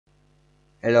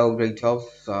Hello, great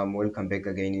hosts. Welcome back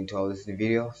again into our listening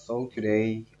video. So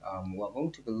today we're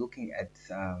going to be looking at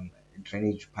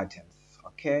drainage patterns.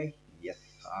 Okay, yes,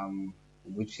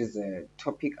 which is a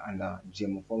topic under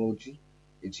geomorphology,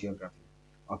 geography.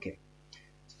 Okay,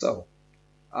 so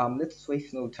let's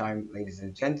waste no time, ladies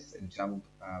and gents, and jump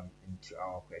into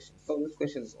our question. So this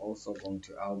question is also going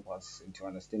to help us into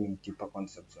understanding deeper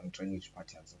concepts on drainage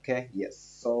patterns. Okay, yes.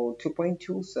 So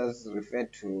 2.2 says refer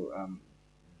to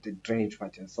the drainage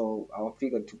pattern. So our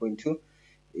figure 2.2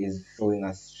 is showing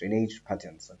us drainage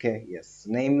patterns. Okay, yes.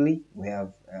 Namely, we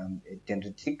have a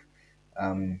dendritic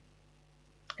um,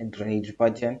 drainage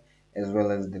pattern as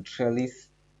well as the trellis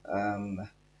um,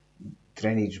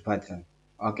 drainage pattern.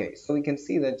 Okay, so we can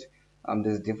see that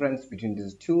there's a difference between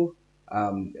these two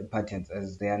patterns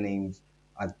as their names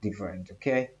are different.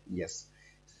 Okay, yes.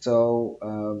 So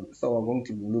we're going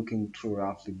to be looking through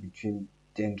roughly between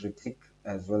dendritic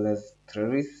as well as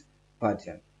trellis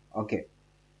pattern. Okay,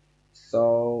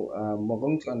 so we're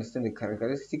going to understand the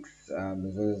characteristics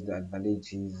as well as the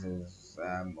advantages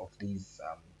of these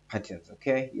patterns.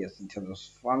 Okay, yes, in terms of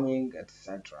farming,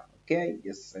 etc. Okay,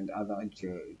 yes, and other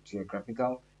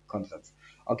geographical concepts.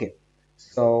 Okay,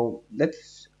 so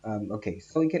let's okay.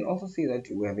 So we can also see that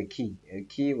we have a key. A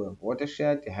key, we have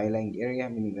watershed, a highlying area,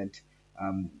 meaning that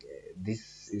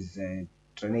this is a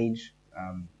drainage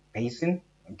basin.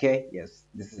 Okay, yes,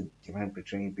 this is a different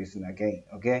drainage basin again.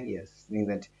 Okay, yes, meaning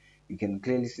that you can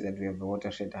clearly see that we have a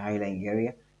watershed highlying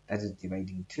area that is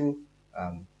dividing two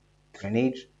um,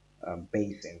 drainage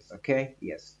basins. Okay,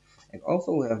 yes, and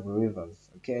also we have rivers.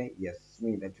 Okay, yes,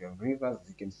 meaning that we have rivers. As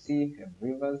you can see, we have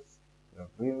rivers. We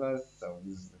have rivers. So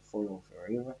this is the flow of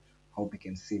a river. Hope you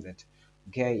can see that.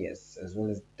 Okay, yes, as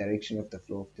well as the direction of the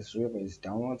flow of this river is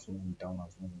downwards, moving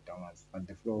downwards, moving downwards. But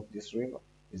the flow of this river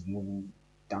is moving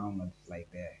downwards like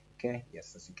there. Okay,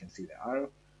 yes, as you can see the arrow.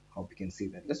 Hope you can see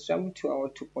that. Let's jump to our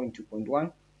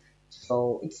 2.2.1.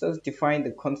 So it says define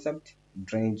the concept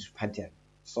drainage pattern.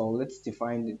 So let's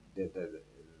define the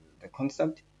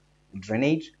concept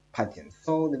drainage pattern.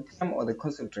 So the term or the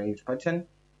concept drainage pattern,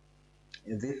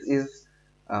 this is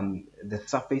the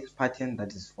surface pattern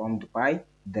that is formed by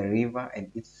the river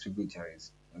and its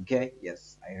tributaries. Okay,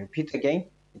 yes, I repeat again,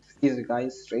 it's easy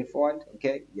guys, straightforward.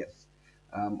 Okay, yes.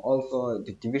 Also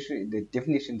the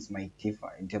definitions might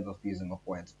differ in terms of using of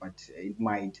words, but it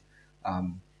might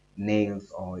um,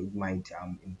 nails or it might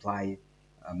imply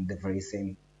the very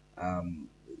same um,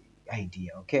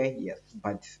 idea. Okay, yes,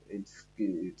 but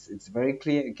it's very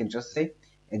clear. You can just say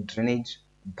a drainage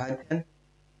pattern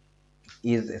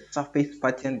is a surface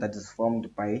pattern that is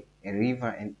formed by a river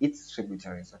and its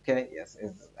tributaries. Okay, yes,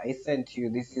 as I said to you,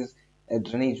 this is a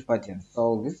drainage pattern.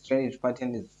 So this drainage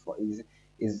pattern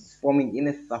is forming in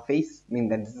a surface, meaning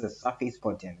that this is a surface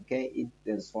pattern. Okay, it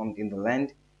is formed in the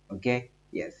land. Okay,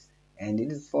 yes, and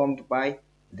it is formed by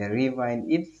the river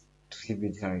and its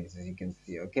tributaries, as you can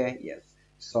see. Okay, yes.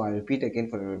 So I repeat again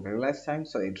for the very last time.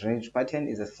 So a drainage pattern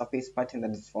is a surface pattern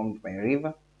that is formed by a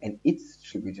river and its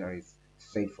tributaries.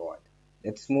 Straightforward.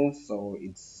 Let's move. So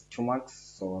it's 2 marks,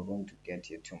 so we're going to get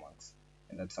here 2 marks,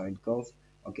 and that's how it goes.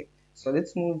 Okay, so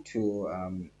let's move to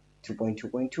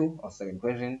 2.2.2 or second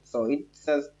question. So it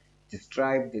says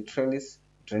describe the trellis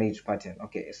drainage pattern.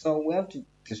 Okay, so we have to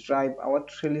describe our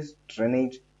trellis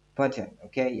drainage pattern.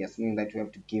 Okay, yes, meaning that we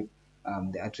have to give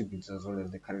the attributes as well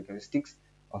as the characteristics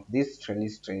of this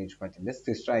trellis drainage pattern. Let's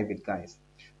describe it, guys.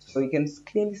 So you can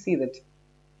clearly see that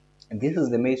this is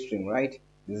the mainstream, right?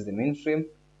 This is the mainstream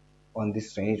on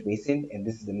this drainage basin, and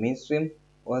this is the mainstream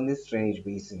on this drainage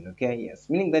basin. Okay, yes,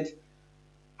 meaning that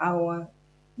our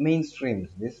mainstreams,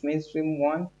 this mainstream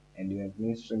 1 and you have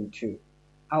mainstream 2,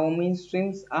 our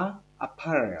mainstreams are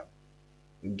parallel.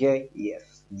 Okay,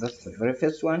 yes, that's the very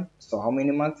first one. So how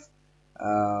many marks?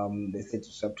 They say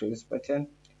to subtract this pattern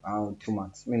 2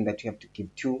 marks, meaning that you have to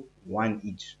give 2 1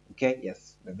 each. Okay,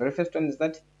 yes, the very first one is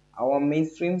that our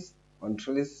mainstreams on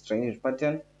this drainage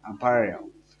pattern are parallel.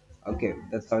 Okay,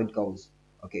 that's how it goes.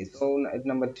 Okay, so at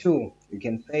number 2 you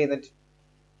can say that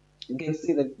you can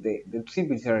see that the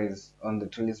tributaries on the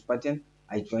trellis pattern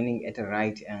are joining at a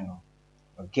right angle.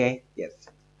 Okay, yes,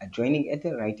 are joining at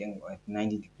a right angle, at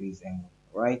 90 degrees angle,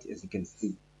 right? As you can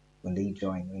see, they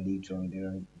join at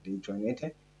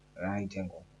a right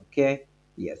angle. Okay,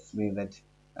 yes, meaning that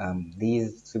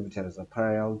these tributaries are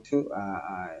parallel to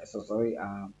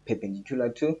perpendicular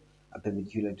to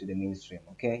the mainstream.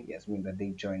 Okay, yes, meaning that they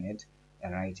join at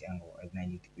a right angle at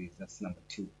 90 degrees. That's number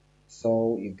 2.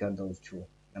 So you got those two.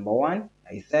 Number 1,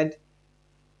 I said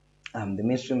the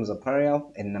mainstreams are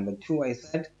parallel, and number 2, I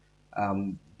said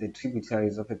the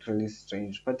tributaries of a trellis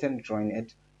drainage pattern join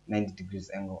at 90 degrees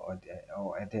angle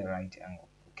or at a right angle.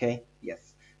 Okay,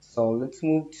 yes. So let's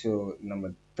move to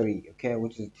number 3, okay,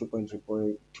 which is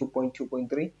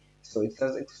 2.2.3. So it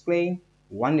says explain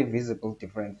one visible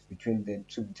difference between the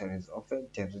tributaries of a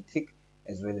dendritic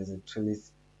as well as a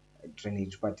trellis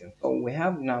drainage pattern. So we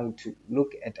have now to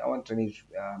look at our drainage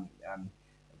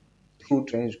two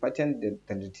drainage pattern, the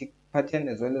dendritic pattern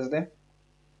as well as the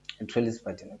trellis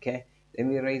pattern. Okay, let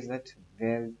me erase that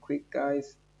very quick,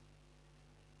 guys,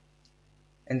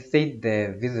 and state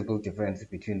the visible difference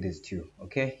between these two.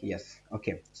 Okay, yes.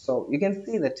 Okay, so you can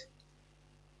see that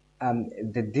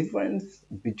the difference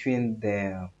between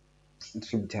the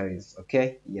tributaries,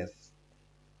 okay, yes,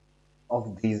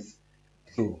 of these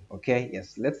two. Okay,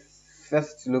 yes, let's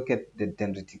first look at the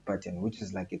dendritic pattern, which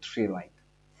is like a tree like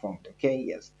formed. Okay,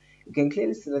 yes, you can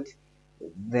clearly see that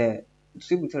the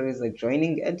tributaries are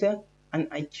joining at an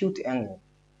acute angle.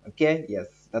 Okay, yes,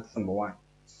 that's number one.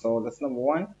 So that's number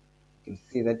one. You can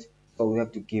see that. So we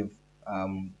have to give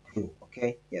 2.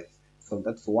 Okay, yes, so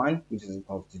that's 1, which is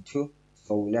equal to 2.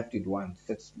 So we left with 1.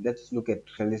 Let's look at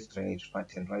trellis drainage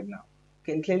pattern right now.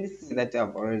 You can clearly see that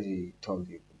I've already told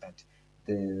you that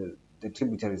the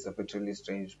tributaries of a trellis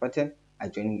drainage pattern are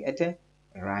joining at a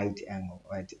right angle,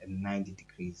 or at a 90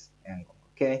 degrees angle.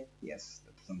 Okay, yes,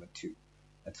 that's number 2.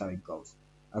 That's how it goes.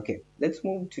 Okay, let's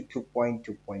move to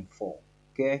 2.2.4.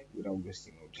 Okay, without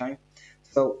wasting no time.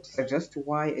 So suggest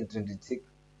why a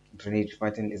drainage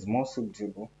pattern is more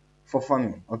suitable for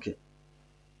farming. Okay,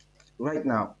 right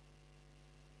now,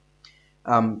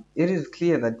 it is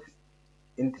clear that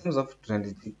in terms of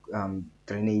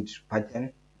drainage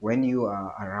pattern, when you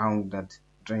are around that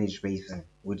drainage basin,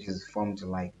 which is formed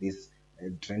like this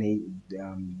drainage,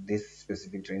 this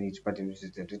specific drainage pattern, which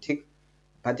is the dendritic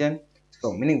pattern.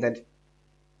 So meaning that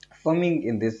forming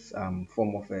in this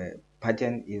form of a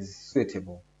pattern is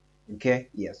suitable. Okay,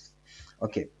 yes.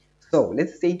 Okay, so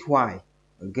let's state why.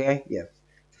 Okay, yes.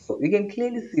 So you can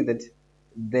clearly see that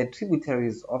the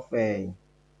tributaries of a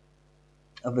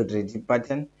drainage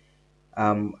pattern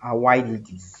are widely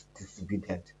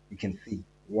distributed. You can see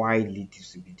widely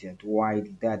distributed,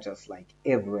 widely. They're just like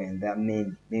everywhere, and they're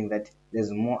many, meaning that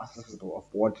there's more accessible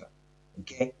of water.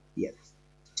 Okay, yes.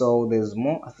 So there's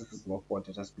more accessible of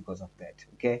water just because of that.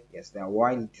 Okay, yes, they are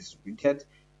widely distributed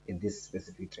in this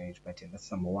specific drainage pattern. That's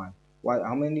number one. Well,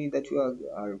 how many that you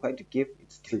are required to give?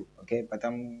 It's 2. Okay, but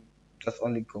I'm just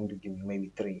only going to give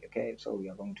maybe 3. Okay, so we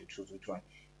are going to choose which one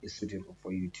is suitable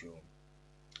for you to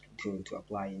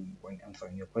apply when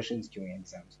answering your questions during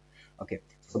exams. Okay,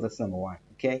 so that's number one.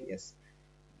 Okay, yes,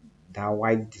 they are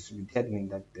widely distributed, meaning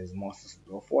that there's more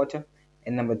accessible of water.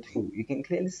 And number 2, you can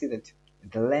clearly see that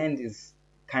the land is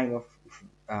kind of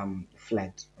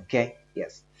flat. Okay,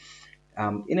 yes.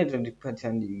 In a drainage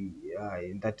pattern,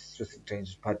 in that specific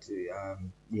drainage part,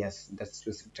 yes, that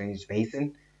specific drainage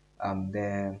basin,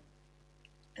 the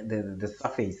the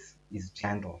surface is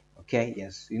gentle. Okay,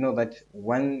 yes, you know that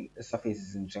when the surface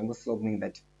is in gentle slope, meaning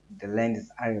that the land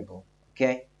is arable.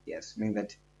 Okay, yes, meaning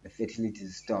that the fertility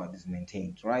is stored, is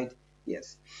maintained, right?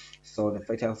 Yes, so the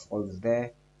fertile soil is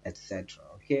there, etc.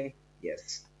 Okay,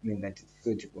 yes, meaning that it's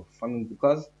suitable for farming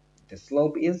because the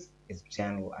slope is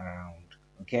gentle around.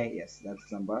 Okay, yes,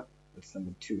 that's number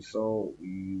 2. So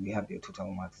we have your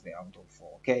total marks there out of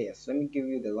 4. Okay, yes, let me give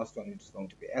you the last one, which is going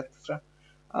to be extra.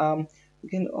 You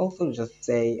can also just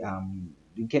say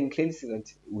you can clearly see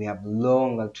that we have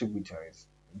longer tributaries.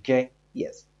 Okay,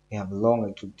 yes, we have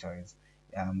longer tributaries.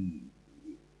 Um,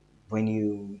 when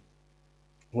you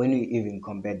even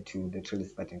compare to the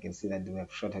trellis pattern, you can see that we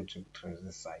have shorter tributaries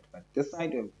this side, but this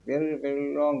side we have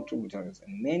very long tributaries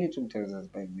and many tributaries, as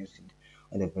I mentioned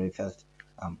on the very first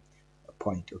um,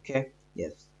 point. Okay,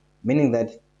 yes, meaning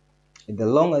that the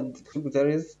longer the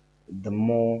tributaries, the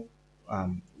more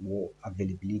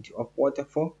availability of water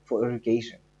for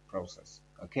irrigation process.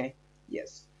 Okay,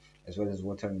 yes, as well as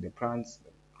watering the plants,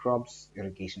 the crops,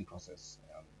 irrigation process.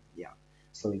 Yeah,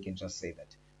 so we can just say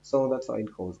that. So that's how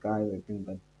it goes, guys. I think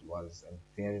that was a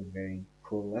very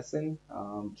cool lesson.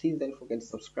 Please don't forget to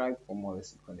subscribe for more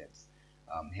lesson contents.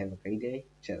 Have a great day.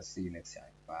 Cheers. See you next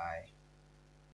time. Bye.